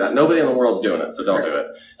going to do that. Nobody in the world's doing it, so don't do it.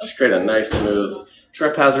 Just create a nice, smooth.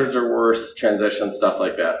 Trip hazards are worse, transition, stuff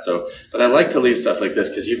like that. So, but I like to leave stuff like this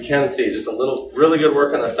because you can see just a little, really good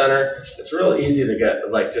work in the center. It's really easy to get,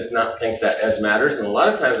 like, just not think that edge matters. And a lot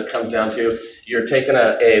of times it comes down to you're taking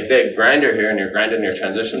a big grinder here and you're grinding your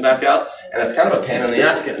transition back out. And it's kind of a pain in the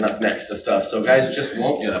ass getting up next to stuff. So guys just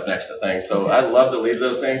won't get up next to things. So I love to leave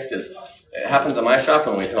those things because it happens in my shop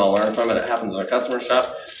and we can all learn from it. It happens in a customer's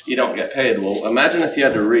shop. You don't get paid. Well, imagine if you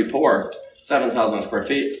had to re-pour 7,000 square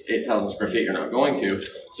feet, 8,000 square feet, you're not going to.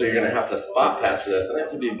 So you're going to have to spot patch this, and it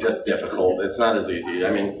can be just difficult. It's not as easy. I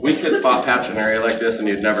mean, we could spot patch an area like this, and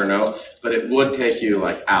you'd never know, but it would take you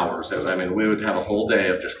like hours. I mean, we would have a whole day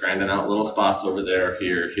of just grinding out little spots over there,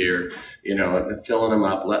 here, you know, and filling them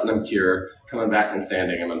up, letting them cure, coming back and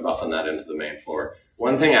sanding them and buffing that into the main floor.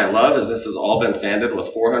 One thing I love is this has all been sanded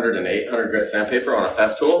with 400 and 800 grit sandpaper on a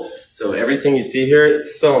fest tool. So everything you see here,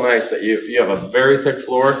 it's so nice that you have a very thick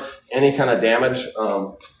floor. Any kind of damage,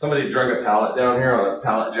 somebody drug a pallet down here on a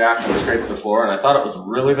pallet jack and scraped the floor, and I thought it was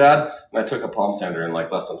really bad. And I took a palm sander in like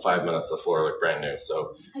less than 5 minutes. The floor looked brand new.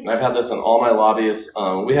 So and I've had this in all my lobbies.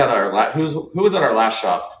 We had our who was at our last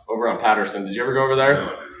shop over on Patterson. Did you ever go over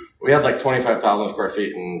there? We had like 25,000 square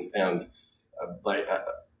feet, and like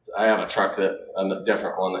I have a truck a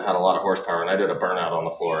different one that had a lot of horsepower, and I did a burnout on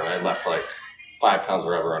the floor, and I left like 5 pounds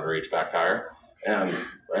of rubber under each back tire. And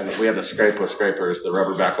we had to scrape with scrapers the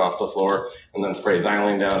rubber back off the floor and then spray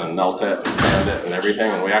xylene down and melt it and sand it and everything.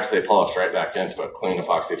 And we actually polished right back into a clean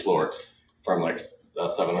epoxy floor from like a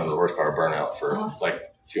 700 horsepower burnout for like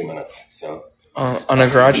 2 minutes. So on a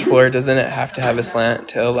garage floor, doesn't it have to have a slant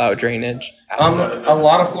to allow drainage? A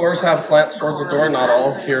lot of floors have slants towards the door, not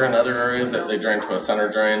all. Here in other areas that they drain to a center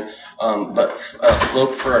drain. But a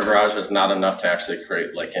slope for a garage is not enough to actually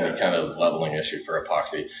create like any kind of leveling issue for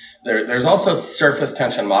epoxy. There's also surface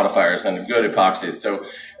tension modifiers and good epoxies. So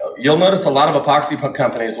you'll notice a lot of epoxy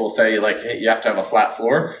companies will say like, hey, you have to have a flat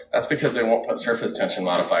floor. That's because they won't put surface tension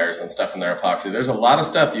modifiers and stuff in their epoxy. There's a lot of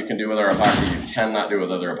stuff you can do with our epoxy you cannot do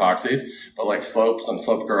with other epoxies, but like slopes and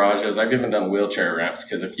slope garages, I've even done wheelchair ramps,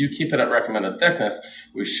 because if you keep it at recommended thickness,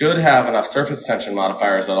 we should have enough surface tension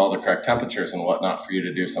modifiers at all the correct temperatures and whatnot for you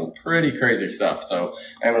to do some pretty crazy stuff. So,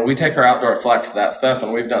 and when we take our outdoor flex, that stuff,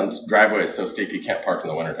 and we've done driveways so steep you can't park in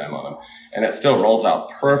the wintertime on them. And it still rolls out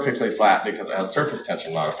perfectly flat because it has surface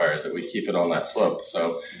tension modifiers that we keep it on that slope.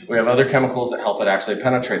 So we have other chemicals that help it actually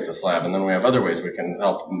penetrate the slab, and then we have other ways we can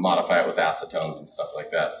help modify it with acetones and stuff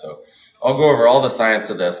like that. So I'll go over all the science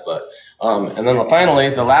of this, but and then finally,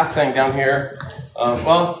 the last thing down here,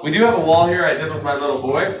 well, we do have a wall here I did with my little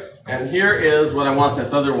boy, and here is what I want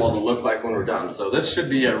this other wall to look like when we're done. So this should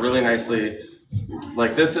be a really nicely,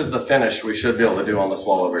 like this is the finish we should be able to do on this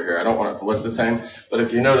wall over here. I don't want it to look the same, but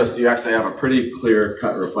if you notice, you actually have a pretty clear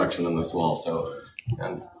cut reflection in this wall. So,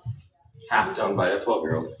 and half done by a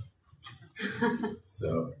 12-year-old.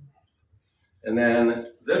 So, and then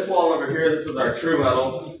this wall over here, this is our true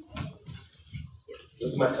metal.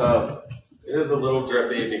 This is my tub. It is a little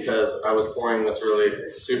drippy because I was pouring this really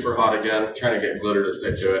super hot again, trying to get glitter to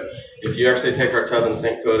stick to it. If you actually take our tub and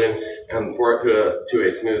sink coating and pour it to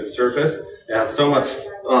a smooth surface, it has so much,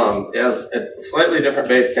 it has a slightly different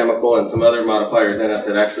base chemical and some other modifiers in it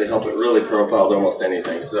that actually help it really profile to almost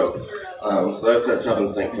anything. So, so that's our tub and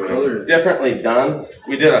sink coating. Differently done.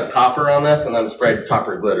 We did a copper on this and then sprayed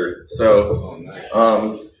copper glitter. So,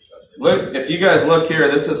 look, if you guys look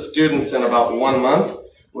here, this is students in about 1 month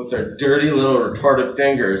with their dirty little retarded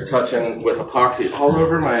fingers touching with epoxy all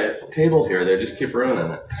over my table here. They just keep ruining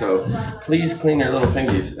it. So please clean your little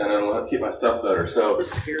fingies and it'll help keep my stuff better. So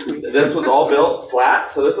this was all built flat.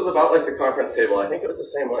 So this is about like the conference table. I think it was the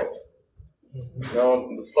same length.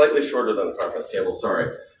 No, slightly shorter than the conference table,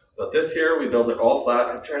 sorry. But this here, we built it all flat.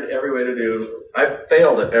 I've tried every way to do, I've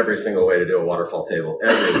failed at every single way to do a waterfall table.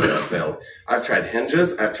 Every way I've failed. I've tried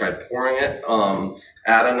hinges, I've tried pouring it,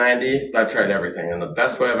 at a 90, I've tried everything. And the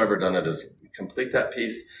best way I've ever done it is complete that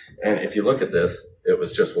piece. And if you look at this, it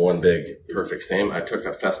was just one big perfect seam. I took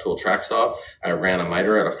a Festool track saw, I ran a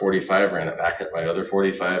miter at a 45, ran it back at my other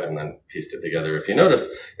 45, and then pieced it together. If you notice,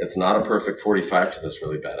 it's not a perfect 45 because this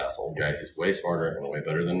really badass old guy, he's way smarter and way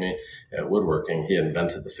better than me at woodworking. He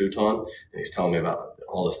invented the futon, and he's telling me about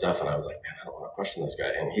all this stuff. And I was like, man, I don't want to question this guy.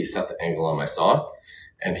 And he set the angle on my saw.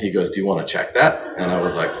 And he goes, do you want to check that? And I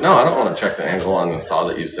was like, no, I don't want to check the angle on the saw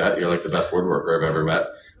that you set. You're like the best woodworker I've ever met.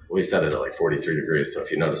 We set it at like 43 degrees. So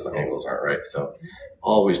if you notice, my angles aren't right. So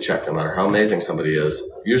always check, no matter how amazing somebody is.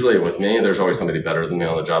 Usually with me, there's always somebody better than me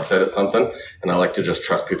on the job site at something. And I like to just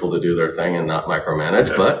trust people to do their thing and not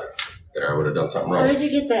micromanage. But there, I would have done something wrong. How did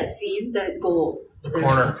you get that seam, that gold? The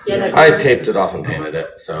corner. Yeah, that I taped it off and painted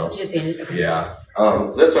it. So you just painted it? Okay. Yeah.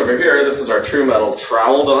 This over here, this is our true metal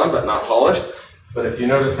troweled on, but not polished. But if you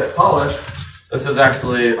notice it polished, this is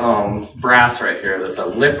actually brass right here. That's a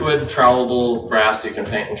liquid trowelable brass you can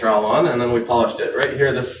paint and trowel on. And then we polished it. Right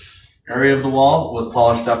here, this area of the wall was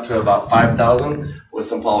polished up to about 5,000 with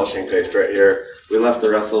some polishing paste right here. We left the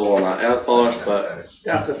rest of the wall not as polished, but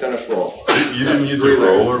yeah, it's a finished wall. You didn't use a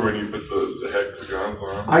roller when you put the hexagons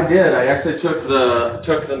on? I did. I actually took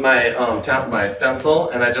my stencil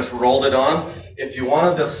and I just rolled it on. If you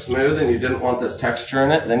wanted this smooth and you didn't want this texture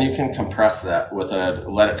in it, then you can compress that with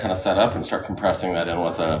let it kind of set up and start compressing that in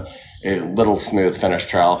with a little smooth finish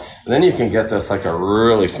trowel. And then you can get this like a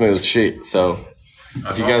really smooth sheet. So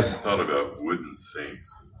if you guys thought about wooden sinks.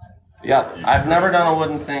 Yeah, I've never done a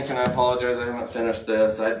wooden sink, and I apologize, I haven't finished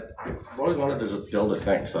this. I've always wanted to just build a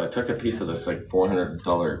sink, so I took a piece of this like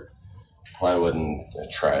 $400 plywood and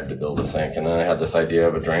I tried to build a sink, and then I had this idea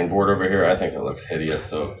of a drain board over here. I think it looks hideous,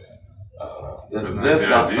 so this is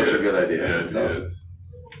not such a good idea. Yeah, it is.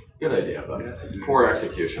 Good idea, but poor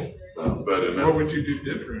execution. So, but what would you do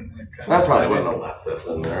different? I probably wouldn't have left this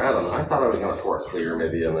in there. I don't know. I thought I was going to pour clear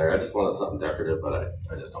maybe in there. I just wanted something decorative, but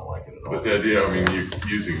I just don't like it at all. But the idea, I mean,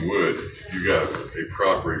 using wood, if you got a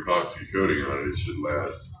proper epoxy coating on it, it should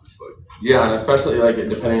last. Yeah, and especially like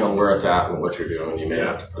depending on where it's at and what you're doing, you may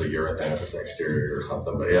have to put a urethane if it's exterior or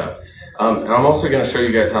something. But yeah, and I'm also going to show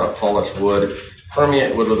you guys how to polish wood.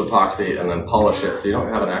 Permeate wood with epoxy and then polish it so you don't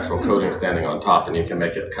have an actual coating standing on top, and you can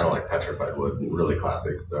make it kind of like petrified wood, really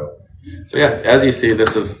classic. So yeah, as you see,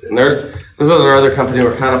 this is our other company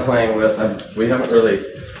we're kind of playing with. We haven't really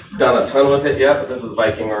done a ton with it yet, but this is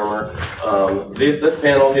Viking Armor. This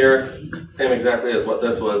panel here, same exactly as what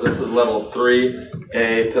this was. This is level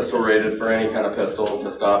 3A pistol rated for any kind of pistol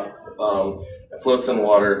to stop It floats in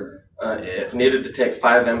water. It needed to take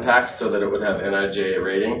 5 impacts so that it would have NIJ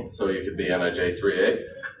rating, so you could be NIJ 3A.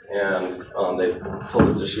 And they told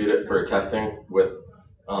us to shoot it for testing with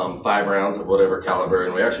 5 rounds of whatever caliber.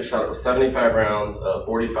 And we actually shot it with 75 rounds of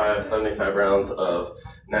 45, 75 rounds of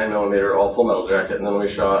 9mm all full metal jacket. And then we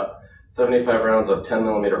shot 75 rounds of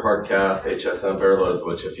 10mm hard cast HSM air loads,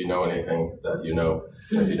 which if you know anything that you know,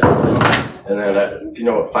 if you don't know. And then if you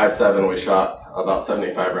know what 5.7, we shot about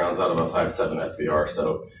 75 rounds out of a 5.7 SBR.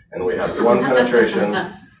 So, and we have one penetration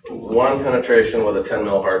with a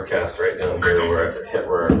 10mm hard cast right down here where it hit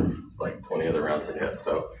where like 20 other rounds had hit.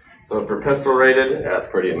 So for pistol rated, yeah, it's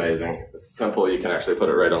pretty amazing. It's simple. You can actually put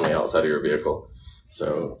it right on the outside of your vehicle.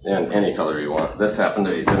 So, and any color you want. This happened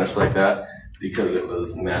to be finished like that because it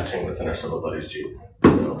was matching the finish of a buddy's Jeep.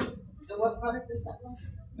 So what product is that one?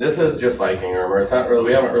 This is just Viking armor. It's not really,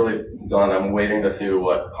 we haven't really gone, I'm waiting to see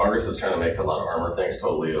what Congress is trying to make a lot of armor things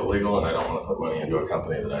totally illegal, and I don't want to put money into a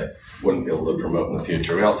company that I wouldn't be able to promote in the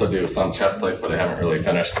future. We also do some chest plates, but I haven't really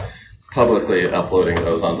finished publicly uploading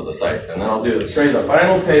those onto the site. And then I'll do straight the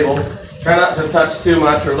vinyl table. Try not to touch too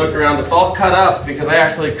much or look around. It's all cut up because I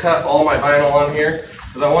actually cut all my vinyl on here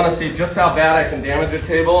because I want to see just how bad I can damage a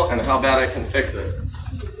table and how bad I can fix it.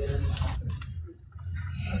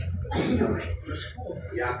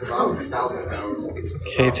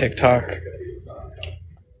 Okay, TikTok.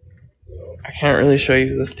 I can't really show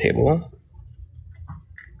you this table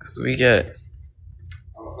because we get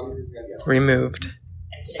removed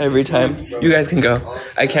every time. You guys can go.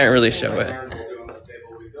 I can't really show it. We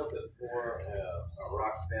built this for a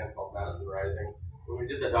rock band called Madison Rising. When we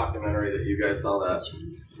did the documentary that you guys saw, that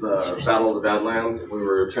the Battle of the Badlands, we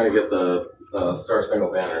were trying to get the Star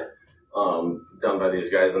Spangled Banner done by these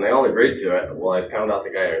guys, and they all agreed to it. Well, I found out the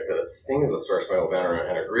guy that sings the Star Spangled Banner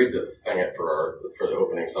and agreed to sing it for the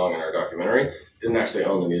opening song in our documentary didn't actually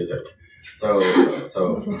own the music. So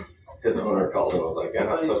his owner called and was like, "Yeah,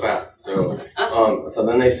 not so fast." So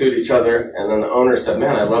then they sued each other, and then the owner said,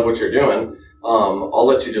 "Man, I love what you're doing. I'll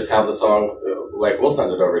let you just have the song. Like, we'll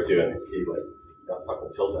send it over to you." And he got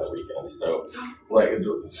fucking killed that weekend. So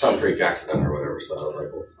some freak accident or whatever. So I was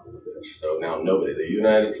like, "Well, son of a bitch." So now the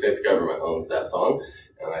United States government owns that song,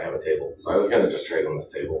 and I have a table. So I was gonna just trade him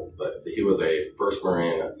this table, but he was a 1st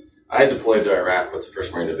Marine. I deployed to Iraq with the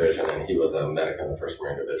 1st Marine Division, and he was a medic in the 1st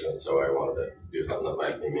Marine Division, so I wanted to do something that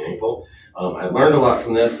might be meaningful. I learned a lot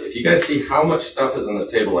from this. If you guys see how much stuff is in this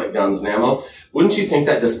table, like guns and ammo, wouldn't you think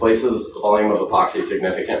that displaces the volume of epoxy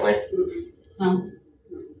significantly?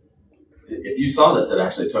 If you saw this, it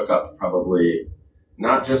actually took up probably,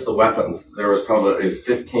 not just the weapons, there was probably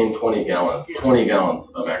 15, 20 gallons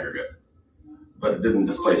of aggregate. But it didn't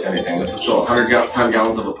displace anything. This is still 110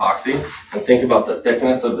 gallons of epoxy. And think about the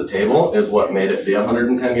thickness of the table is what made it be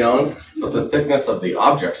 110 gallons, but the thickness of the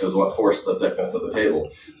objects is what forced the thickness of the table.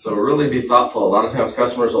 So really be thoughtful. A lot of times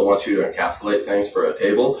customers will want you to encapsulate things for a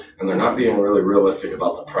table, and they're not being really realistic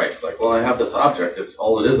about the price. Like, well, I have this object. It's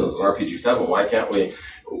all it is an RPG-7. Why can't we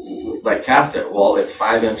cast it? Well, it's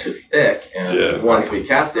 5 inches thick, and once we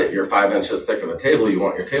cast it, you're 5 inches thick of a table. You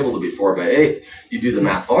want your table to be 4 by 8. You do the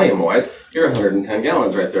math volume-wise, you're 110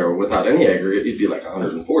 gallons right there. Without any aggregate, you'd be like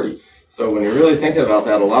 140. So when you're really thinking about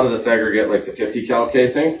that, a lot of this aggregate, like the 50 cal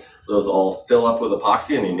casings, those all fill up with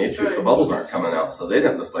epoxy, and you need to, so bubbles aren't coming out. So they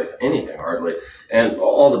didn't displace anything hardly. And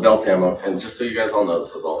all the belt ammo, and just so you guys all know,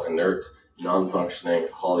 this is all inert, non-functioning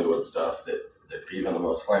Hollywood stuff that even the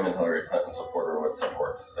most flaming Hillary Clinton supporter would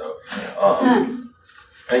support. So,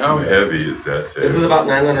 how heavy is that table? This is about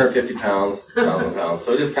 950 pounds, 1,000 pounds.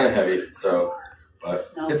 So it is kind of heavy. So, but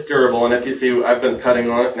it's durable. And if you see, I've been cutting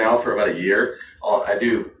on it now for about a year. I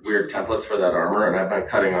do weird templates for that armor, and I've been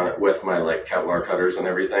cutting on it with my Kevlar cutters and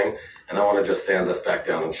everything. And I want to just sand this back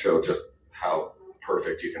down and show just how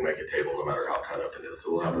perfect you can make a table no matter how cut up it is.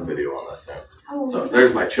 So we'll have a video on this soon. So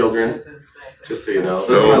there's my children, just so you know.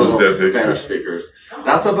 Those are my little Spanish speakers.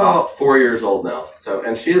 That's about 4 years old now. So,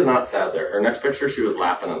 and she is not sad there. Her next picture, she was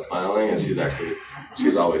laughing and smiling, and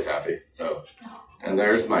she's always happy. So, and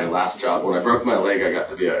there's my last job. When I broke my leg, I got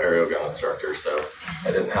to be an aerial gun instructor, so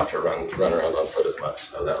I didn't have to run around on foot as much.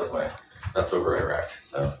 So that's over Iraq.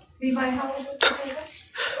 So. Levi, how old was the table?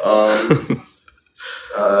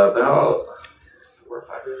 About 4 or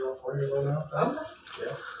 5 years old, 4 years old now.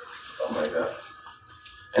 Yeah, something like that.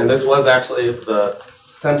 And this was actually the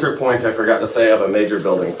center point, I forgot to say, of a major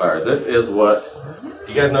building fire. This is what,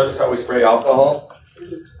 you guys notice how we spray alcohol?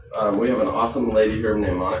 We have an awesome lady here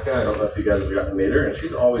named Monica. I don't know if you guys have gotten to meet her, and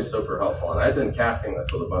she's always super helpful. And I've been casting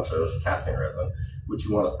this with a bunch of casting resin, which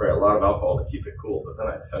you want to spray a lot of alcohol to keep it cool. But then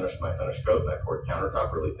I finished my finish coat, and I poured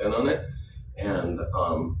countertop really thin on it. And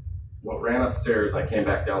ran upstairs. I came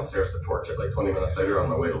back downstairs to torch it like 20 minutes later on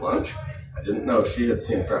my way to lunch. I didn't know she had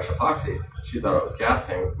seen fresh epoxy. She thought it was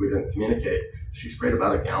casting. We didn't communicate. She sprayed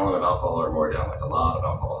about a gallon of alcohol or more down, like a lot of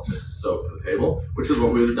alcohol, just soaked the table, which is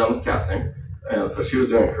what we would have done with casting. And so she was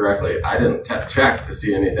doing it correctly. I didn't check to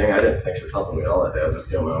see anything. I didn't think she was helping me at all that day. I was just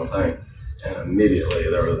doing my own thing. And immediately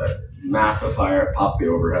there was that massive fire, popped the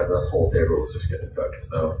overhead. This whole table was just getting cooked.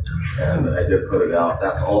 So, and I did put it out.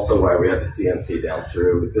 That's also why we had the CNC down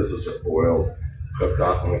through. This was just boiled, cooked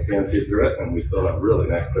off, and we CNC through it, and we still have really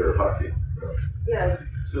nice clear epoxy. So Yeah.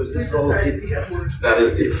 So is this all deep? that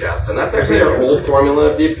is deep cast, and that's actually our old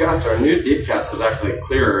formula of deep cast. Our new deep cast is actually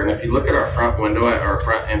clearer. And if you look at our front window, our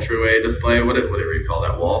front entryway display, whatever you call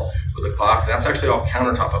that wall with the clock, that's actually all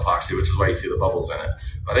countertop epoxy, which is why you see the bubbles in it.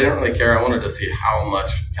 But I didn't really care. I wanted to see how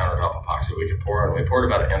much countertop epoxy we could pour, and we poured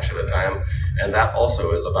about 1 inch at a time. And that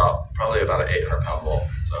also is probably about an 800-pound mold.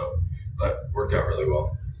 So that worked out really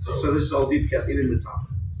well. So this is all deep cast, even the top.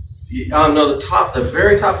 No, the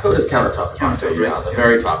very top coat is countertop epoxy. Yeah, the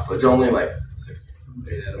very top, but only like 6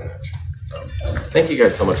 to 8 of an inch. So thank you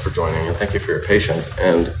guys so much for joining, and thank you for your patience.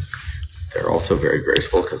 And they're also very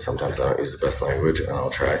graceful, because sometimes I don't use the best language, and I'll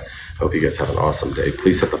try. Hope you guys have an awesome day.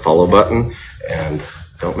 Please hit the follow button, and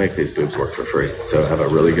don't make these boobs work for free. So have a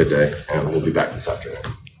really good day, and we'll be back this afternoon.